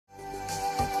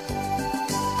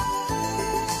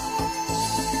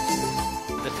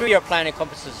3-year plan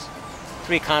encompasses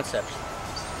 3 concepts.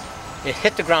 It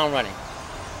hit the ground running.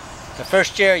 The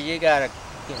first year you gotta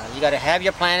have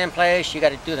your plan in place. You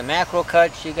gotta do the macro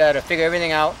cuts. You gotta figure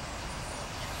everything out.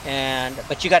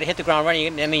 But you gotta hit the ground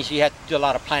running. That means you have to do a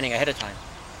lot of planning ahead of time.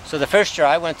 So the first year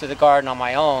I went through the garden on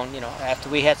my own. After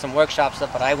we had some workshops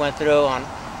up, but I went through on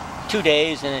 2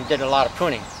 days and did a lot of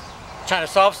pruning, trying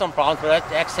to solve some problems.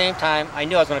 But at the same time, I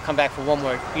knew I was going to come back for 1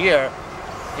 more year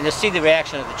and to see the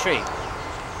reaction of the tree.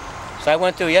 So I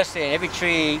went through yesterday, and every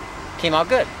tree came out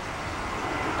good.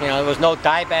 There was no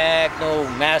dieback, no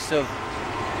massive,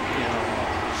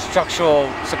 structural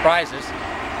surprises.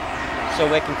 So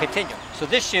we can continue. So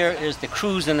this year is the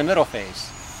cruise in the middle phase.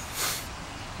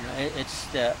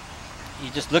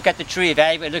 You just look at the tree,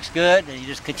 evaluate, it looks good, and you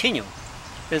just continue.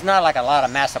 There's not like a lot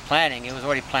of massive planning. It was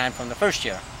already planned from the first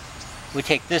year. We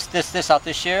take this out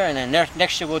this year, and then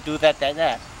next year we'll do that.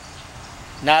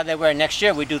 Now that we're next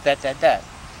year, we do that.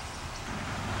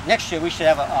 Next year we should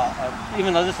have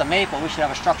even though this is a maple, we should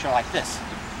have a structure like this.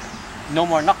 No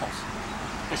more knuckles.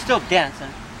 It's still dense,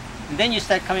 and then you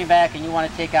start coming back and you want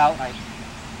to take out, like,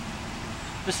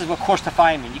 this is what coarse to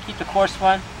fine means. You keep the coarse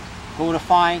one, go to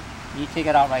fine, and you take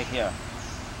it out right here.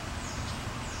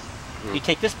 You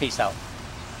take this piece out.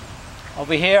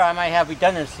 Over here I might have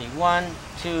redundancy. 1,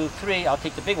 2, 3, I'll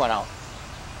take the big one out.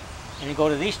 And you go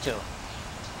to these 2.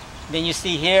 Then you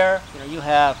see here, you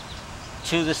have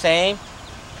 2 the same.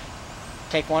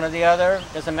 Take one or the other,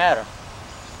 doesn't matter.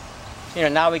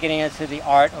 Now we're getting into the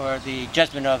art or the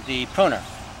judgment of the pruner.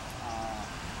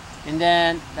 And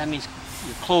then that means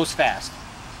you close fast.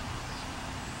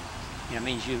 It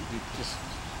means you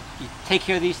take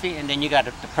care of these things, and then you got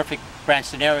the perfect branch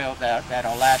scenario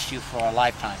that'll last you for a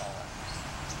lifetime.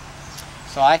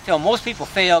 So I feel most people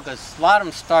fail because a lot of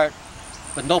them start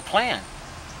with no plan.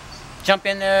 Jump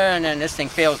in there, and then this thing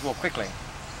fails real quickly.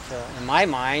 So in my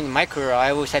mind, in my career,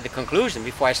 I always had the conclusion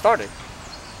before I started.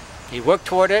 You work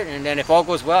toward it, and then if all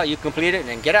goes well, you complete it and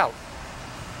then get out.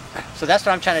 So that's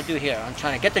what I'm trying to do here. I'm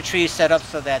trying to get the trees set up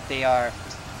so that they are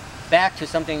back to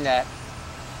something that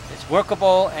is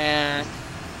workable, and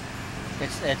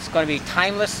it's going to be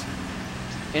timeless.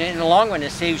 And in the long run,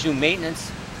 it saves you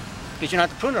maintenance because you don't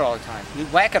have to prune it all the time. You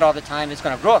whack it all the time, it's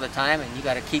going to grow all the time, and you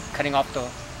got to keep cutting off the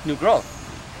new growth.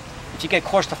 If you get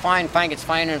coarse to fine, fine gets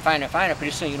finer and finer and finer,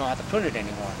 pretty soon you don't have to prune it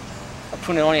anymore. Or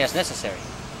prune it only as necessary.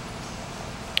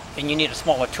 And you need a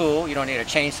smaller tool, you don't need a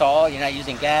chainsaw, you're not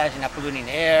using gas, you're not polluting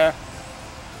the air.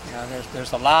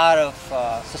 There's a lot of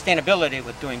sustainability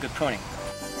with doing good pruning.